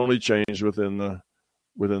 Can only change within the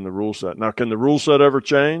rule set. Now, can the rule set ever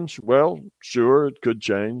change? Well, sure, it could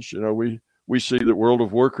change. We see that World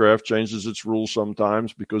of Warcraft changes its rules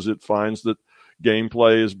sometimes because it finds that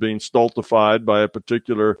gameplay is being stultified by a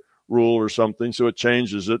particular rule or something, so it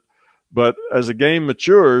changes it. But as a game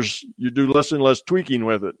matures, you do less and less tweaking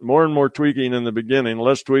with it. More and more tweaking in the beginning,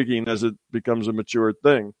 less tweaking as it becomes a mature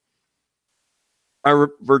thing.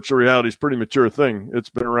 Our virtual reality is a pretty mature thing. It's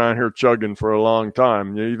been around here chugging for a long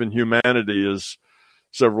time. Even humanity is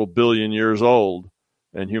several billion years old,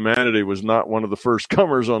 and humanity was not one of the first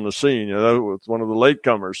comers on the scene. It's one of the late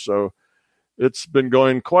comers. So it's been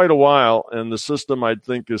going quite a while, and the system, I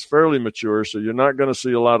think, is fairly mature. So you're not going to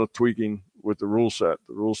see a lot of tweaking with the rule set.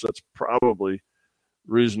 The rule set's probably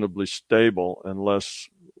reasonably stable unless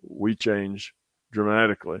we change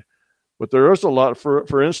dramatically. But there is a lot.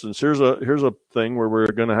 For instance, here's a thing where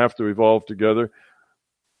we're going to have to evolve together.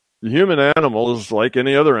 The human animal is like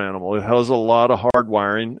any other animal. It has a lot of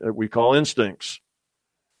hardwiring that we call instincts.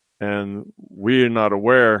 And we are not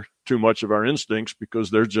aware too much of our instincts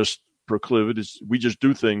because they're just proclivities. We just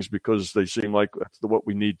do things because they seem like that's what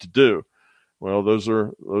we need to do. Well, those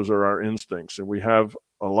are our instincts. And we have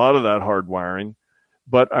a lot of that hardwiring.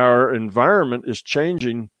 But our environment is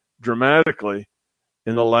changing dramatically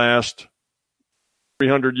in the last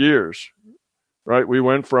 300 years, right? We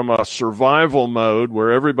went from a survival mode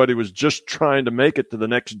where everybody was just trying to make it to the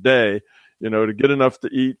next day, to get enough to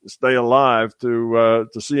eat and stay alive, to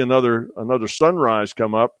see another sunrise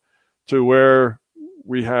come up, to where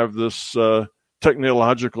we have this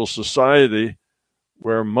technological society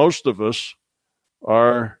where most of us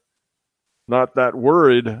are not that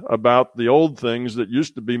worried about the old things that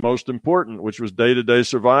used to be most important, which was day-to-day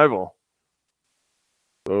survival.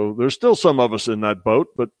 So there's still some of us in that boat,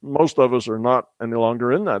 but most of us are not any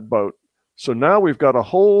longer in that boat. So now we've got a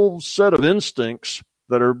whole set of instincts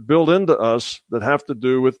that are built into us that have to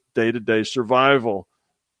do with day-to-day survival,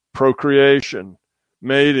 procreation,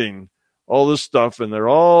 mating, all this stuff. And they're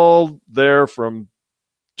all there from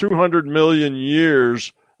 200 million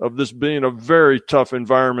years of this being a very tough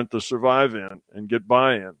environment to survive in and get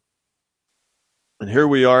by in. And here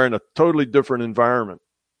we are in a totally different environment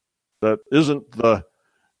that isn't that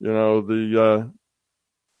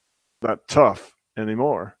tough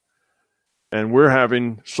anymore. And we're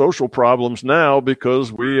having social problems now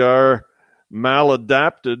because we are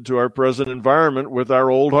maladapted to our present environment with our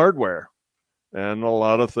old hardware. And a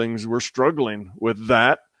lot of things we're struggling with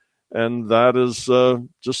that. And that is we'll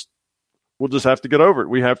just have to get over it.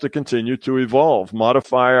 We have to continue to evolve,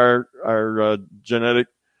 modify our genetic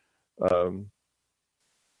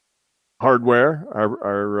hardware,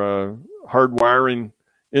 our hardwiring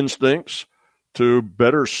instincts to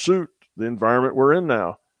better suit the environment we're in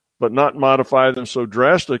now. but not modify them so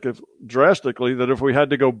drastically that if we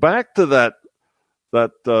had to go back to that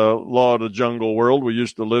law of the jungle world we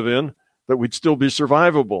used to live in, that we'd still be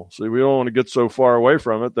survivable. See, we don't want to get so far away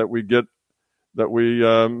from it that we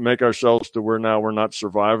make ourselves to where now we're not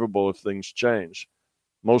survivable if things change.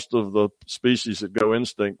 Most of the species that go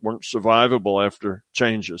extinct weren't survivable after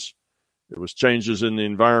changes. It was changes in the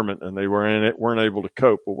environment, and they weren't able to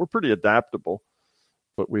cope. Well, we're pretty adaptable,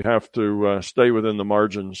 but we have to stay within the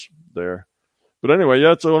margins there. But anyway,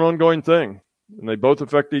 yeah, it's an ongoing thing, and they both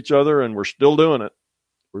affect each other, and we're still doing it.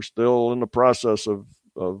 We're still in the process of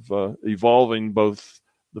evolving both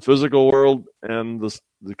the physical world and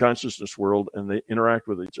the consciousness world, and they interact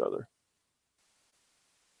with each other.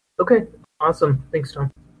 Okay, awesome. Thanks,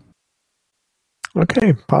 Tom.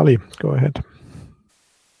 Okay, Polly, go ahead.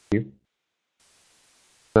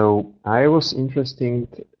 So I was interested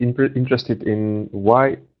in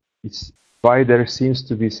why there seems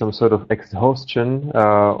to be some sort of exhaustion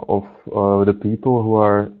of the people who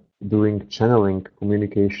are doing channeling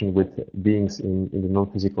communication with beings in the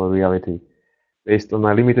non-physical reality. Based on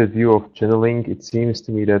my limited view of channeling, it seems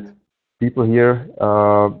to me that people here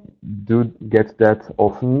do get that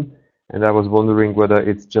often, and I was wondering whether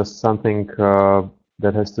it's just something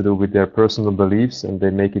that has to do with their personal beliefs and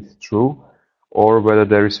they make it true, or whether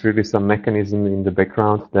there is really some mechanism in the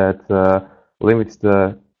background that limits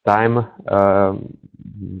the time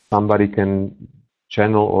somebody can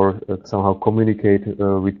channel or somehow communicate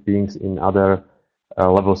with beings in other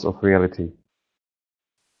levels of reality.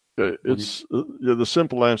 It's the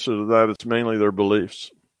simple answer to that. It's mainly their beliefs.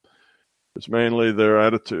 It's mainly their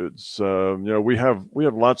attitudes. We have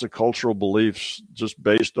lots of cultural beliefs just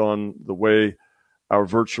based on the way our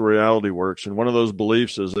virtual reality works. And one of those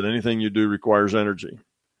beliefs is that anything you do requires energy,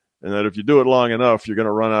 and that if you do it long enough, you're going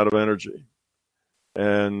to run out of energy.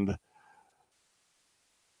 And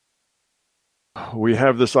we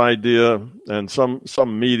have this idea, and some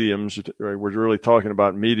mediums, right, we're really talking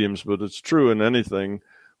about mediums, but it's true in anything.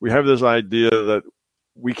 We have this idea that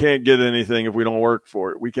we can't get anything if we don't work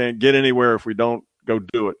for it. We can't get anywhere if we don't go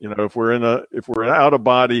do it. If we're out of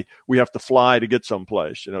body, we have to fly to get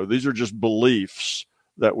someplace. These are just beliefs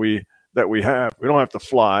that we have. We don't have to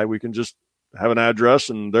fly. We can just have an address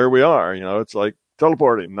and there we are. It's like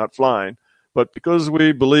teleporting, not flying. But because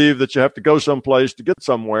we believe that you have to go someplace to get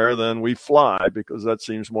somewhere, then we fly because that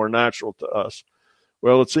seems more natural to us.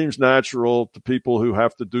 Well, it seems natural to people who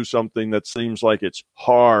have to do something that seems like it's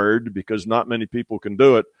hard because not many people can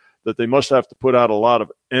do it, that they must have to put out a lot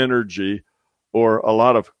of energy, or a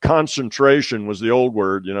lot of concentration was the old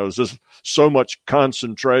word. It's just so much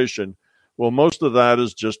concentration. Well, most of that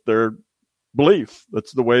is just their belief.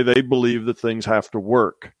 That's the way they believe that things have to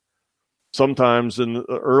work. Sometimes in the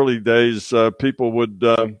early days, people would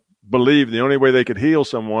believe the only way they could heal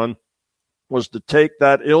someone was to take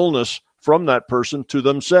that illness from that person to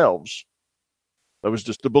themselves. That was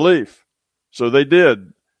just a belief. So they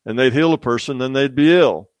did, and they'd heal a person, then they'd be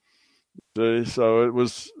ill. So it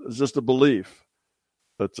was just a belief.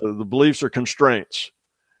 But the beliefs are constraints.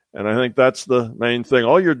 And I think that's the main thing.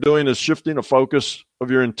 All you're doing is shifting a focus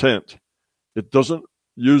of your intent. It doesn't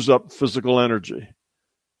use up physical energy.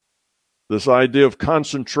 This idea of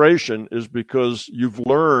concentration is because you've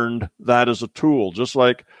learned that as a tool. Just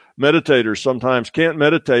like meditators sometimes can't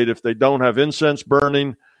meditate if they don't have incense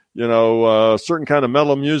burning, certain kind of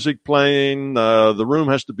mellow music playing, the room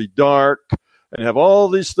has to be dark, and you have all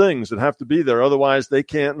these things that have to be there. Otherwise, they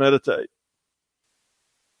can't meditate.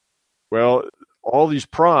 Well, all these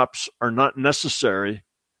props are not necessary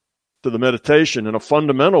to the meditation in a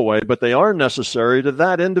fundamental way, but they are necessary to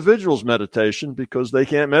that individual's meditation because they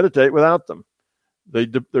can't meditate without them.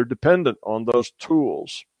 They're dependent on those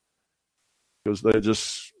tools because they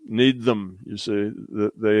just need them. You see,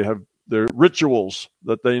 they have their rituals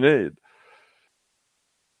that they need.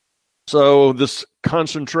 So this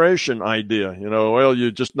concentration idea, you're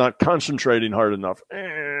just not concentrating hard enough.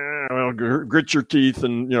 Grit your teeth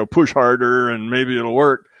and, push harder and maybe it'll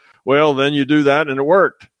work. Well, then you do that and it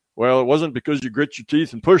worked. Well, it wasn't because you grit your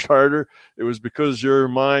teeth and pushed harder. It was because your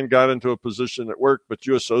mind got into a position that worked, but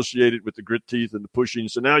you associated with the grit teeth and the pushing.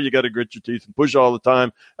 So now you got to grit your teeth and push all the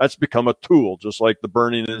time. That's become a tool, just like the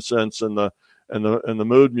burning incense and the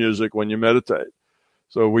mood music when you meditate.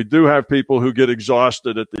 So we do have people who get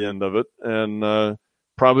exhausted at the end of it, and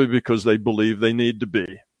probably because they believe they need to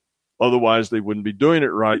be. Otherwise, they wouldn't be doing it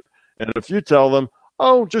right. And if you tell them,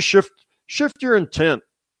 oh, just shift your intent.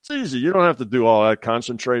 It's easy. You don't have to do all that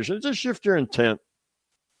concentration. Just shift your intent.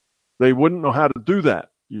 They wouldn't know how to do that.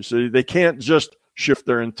 You see, they can't just shift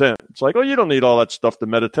their intent. It's like, oh, you don't need all that stuff to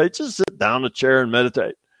meditate. Just sit down in a chair and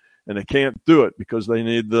meditate. and they can't do it because they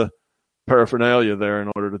need the paraphernalia there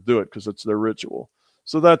in order to do it because it's their ritual.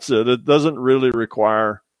 So that's it. It doesn't really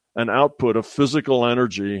require an output of physical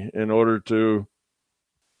energy in order to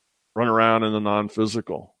run around in the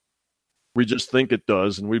non-physical. We just think it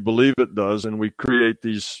does, and we believe it does, and we create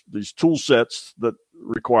these tool sets that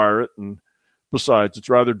require it. And besides, it's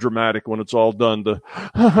rather dramatic when it's all done to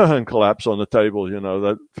and collapse on the table. You know,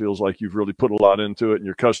 that feels like you've really put a lot into it, and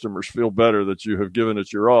your customers feel better that you have given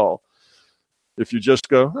it your all. If you just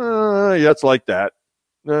go, yeah, it's like that,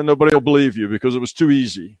 nobody will believe you because it was too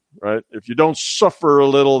easy, right? If you don't suffer a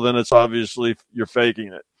little, then it's obviously you're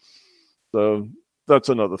faking it. So that's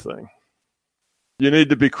another thing. You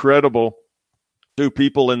need to be credible to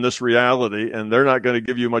people in this reality, and they're not going to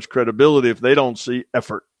give you much credibility if they don't see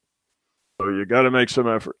effort. So you got to make some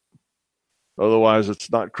effort. Otherwise, it's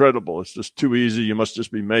not credible. It's just too easy. You must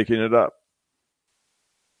just be making it up.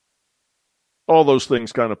 All those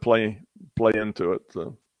things kind of play into it.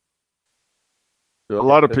 So a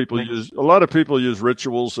lot of people use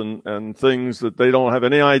rituals and things that they don't have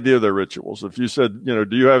any idea they're rituals. If you said, do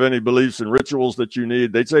you have any beliefs and rituals that you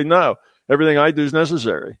need? They'd say, no, everything I do is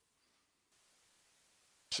necessary.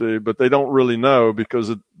 See, but they don't really know because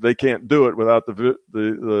they can't do it without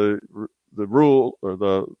the rule or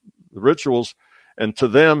the rituals. And to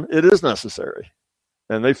them, it is necessary.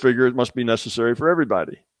 And they figure it must be necessary for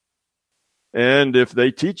everybody. And if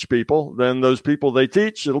they teach people, then those people they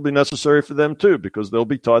teach, it'll be necessary for them too, because they'll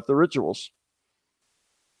be taught the rituals.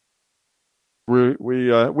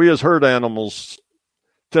 We as herd animals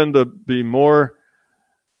tend to be more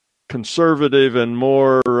conservative and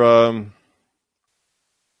more,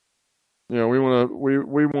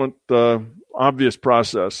 we want obvious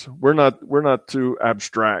process. We're not too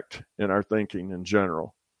abstract in our thinking in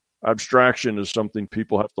general. Abstraction is something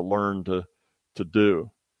people have to learn to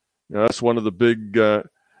do. That's one of the big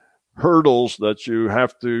hurdles that you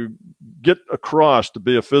have to get across to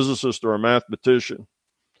be a physicist or a mathematician.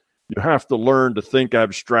 You have to learn to think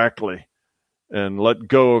abstractly and let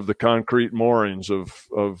go of the concrete moorings of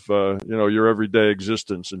your everyday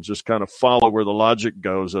existence and just kind of follow where the logic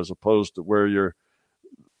goes as opposed to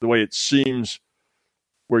the way it seems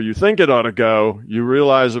where you think it ought to go. You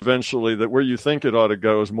realize eventually that where you think it ought to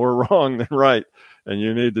go is more wrong than right. And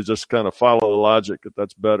you need to just kind of follow the logic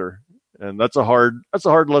that's better. And that's a hard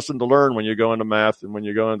lesson to learn when you go into math and when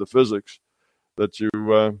you go into physics, that you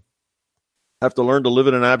have to learn to live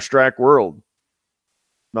in an abstract world,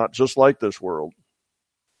 not just like this world.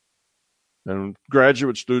 And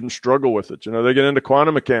graduate students struggle with it. They get into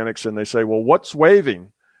quantum mechanics and they say, well, what's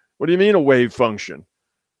waving? What do you mean a wave function?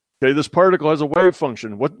 Okay, this particle has a wave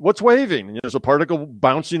function. What's waving? Is a particle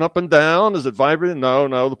bouncing up and down? Is it vibrating?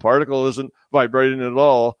 No, the particle isn't vibrating at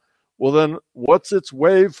all. Well, then what's its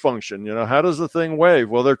wave function? How does the thing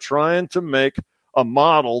wave? Well, they're trying to make a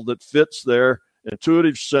model that fits their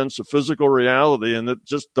intuitive sense of physical reality, and it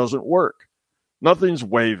just doesn't work. Nothing's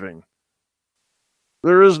waving.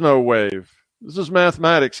 There is no wave. This is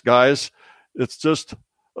mathematics, guys. It's just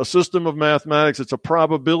a system of mathematics. It's a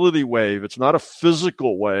probability wave. It's not a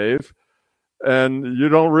physical wave. And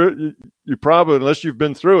you probably, unless you've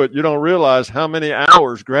been through it, you don't realize how many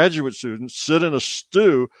hours graduate students sit in a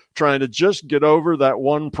stew trying to just get over that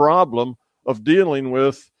one problem of dealing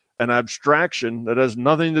with an abstraction that has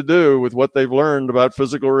nothing to do with what they've learned about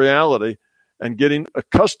physical reality, and getting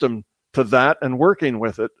accustomed to that and working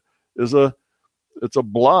with it it's a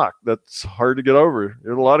block that's hard to get over.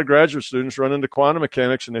 A lot of graduate students run into quantum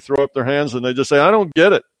mechanics and they throw up their hands and they just say, I don't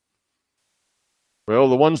get it. Well,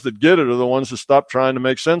 the ones that get it are the ones that stop trying to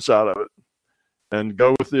make sense out of it and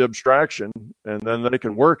go with the abstraction, and then they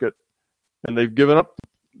can work it. And they've given up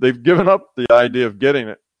the idea of getting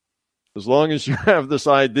it. As long as you have this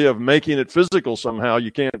idea of making it physical somehow,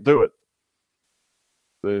 you can't do it.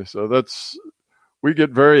 So we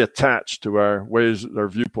get very attached to our ways, our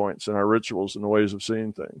viewpoints, and our rituals and the ways of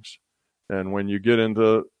seeing things. And when you get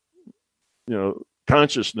into,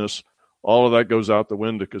 consciousness, all of that goes out the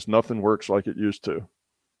window because nothing works like it used to.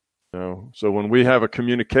 So when we have a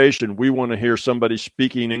communication, we want to hear somebody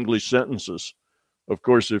speaking English sentences. Of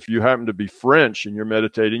course, if you happen to be French and you're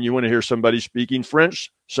meditating, you want to hear somebody speaking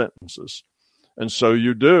French sentences. And so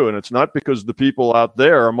you do. And it's not because the people out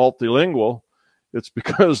there are multilingual. It's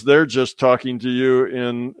because they're just talking to you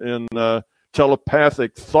in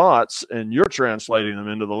telepathic thoughts, and you're translating them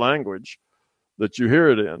into the language that you hear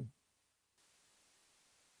it in.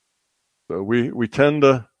 So we tend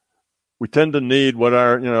to need what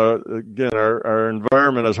our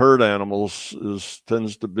environment as herd animals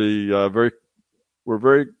tends to be we're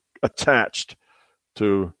very attached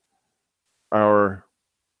to our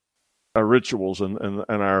our rituals and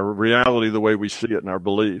our reality the way we see it and our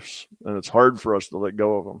beliefs. And it's hard for us to let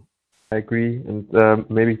go of them. I agree. And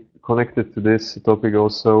maybe connected to this topic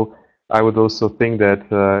also, I would also think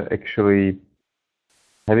that actually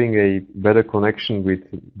having a better connection with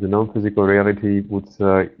the non-physical reality would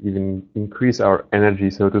even increase our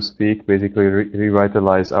energy, so to speak, basically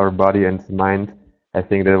revitalize our body and mind. I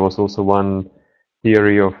think there was also one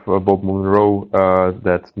theory of Bob Monroe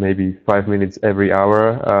that maybe 5 minutes every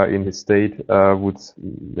hour in his state would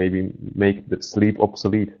maybe make the sleep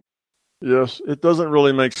obsolete. Yes, it doesn't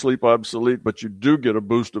really make sleep obsolete, but you do get a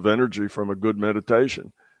boost of energy from a good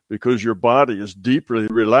meditation because your body is deeply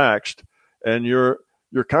relaxed and your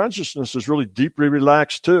consciousness is really deeply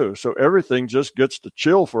relaxed too. So everything just gets to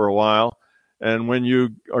chill for a while. And when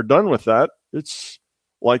you are done with that, it's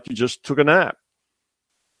like you just took a nap.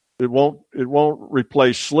 It won't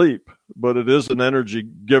replace sleep, but it is an energy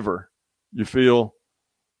giver. You feel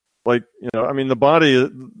like, I mean, the body,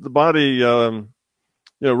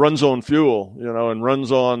 runs on fuel, and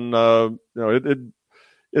runs on,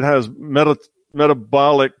 it has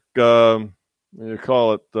metabolic, you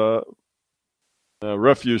call it,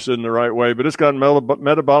 refuse in the right way, but it's got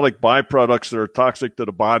metabolic byproducts that are toxic to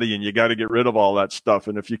the body, and you got to get rid of all that stuff.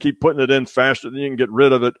 And if you keep putting it in faster than you can get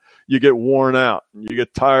rid of it, you get worn out, and you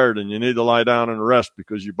get tired, and you need to lie down and rest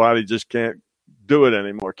because your body just can't do it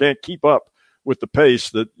anymore, can't keep up with the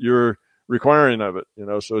pace that you're requiring of it.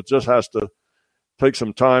 So it just has to take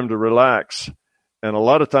some time to relax. And a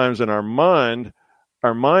lot of times in our minds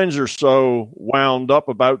are so wound up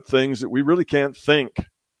about things that we really can't think.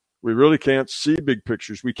 We really can't see big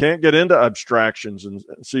pictures. We can't get into abstractions and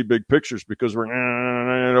see big pictures because we're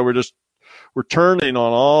turning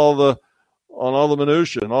on all the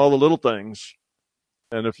minutiae and all the little things.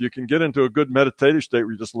 And if you can get into a good meditative state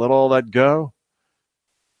where you just let all that go,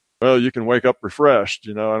 well, you can wake up refreshed.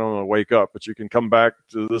 I don't want to wake up, but you can come back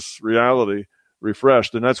to this reality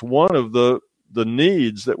refreshed. And that's one of the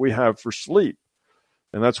needs that we have for sleep.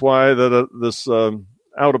 And that's why this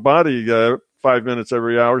out of body 5 minutes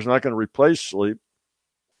every hour is not going to replace sleep,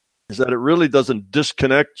 is that it really doesn't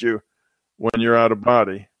disconnect you when you're out of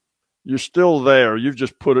body. You're still there. You're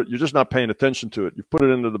just not paying attention to it. You put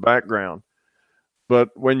it into the background.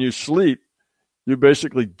 But when you sleep, you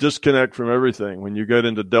basically disconnect from everything. When you get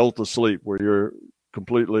into delta sleep, where you're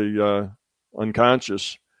completely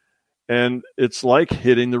unconscious, and it's like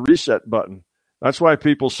hitting the reset button. That's why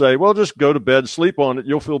people say, well, just go to bed, sleep on it.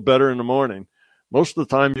 You'll feel better in the morning. Most of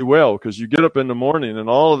the time you will, because you get up in the morning and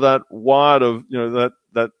all of that wad of, that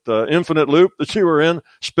infinite loop that you were in,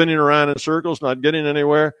 spinning around in circles, not getting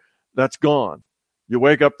anywhere, that's gone. You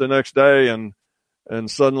wake up the next day and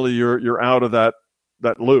suddenly you're out of that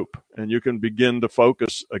loop and you can begin to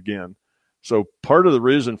focus again. So part of the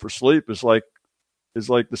reason for sleep is like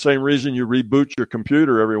the same reason you reboot your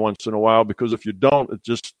computer every once in a while, because if you don't, it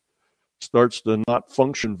just starts to not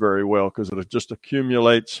function very well because it just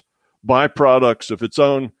accumulates byproducts of its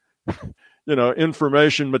own,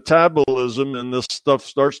 information metabolism, and this stuff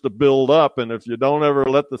starts to build up. And if you don't ever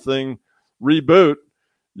let the thing reboot,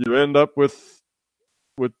 you end up with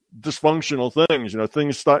dysfunctional things.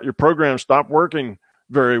 Your programs stop working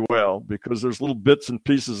very well because there's little bits and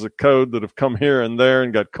pieces of code that have come here and there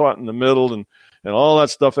and got caught in the middle, and all that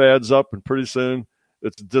stuff adds up, and pretty soon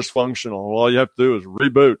it's dysfunctional. All you have to do is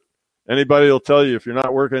reboot. Anybody will tell you if you're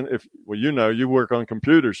not working, you work on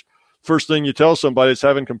computers. First thing you tell somebody that's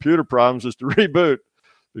having computer problems is to reboot,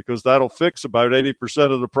 because that'll fix about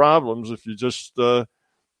 80% of the problems if you just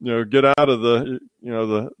get out of the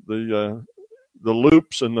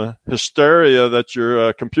loops and the hysteria that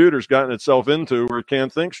your computer's gotten itself into, where it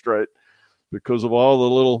can't think straight because of all the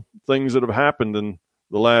little things that have happened in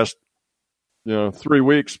the last 3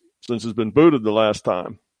 weeks since it's been booted the last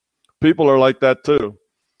time. People are like that too.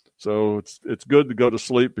 So it's good to go to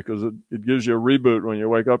sleep because it gives you a reboot when you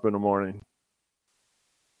wake up in the morning.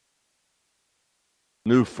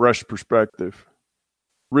 New, fresh perspective.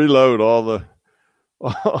 Reload all the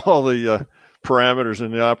parameters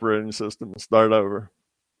in the operating system and start over.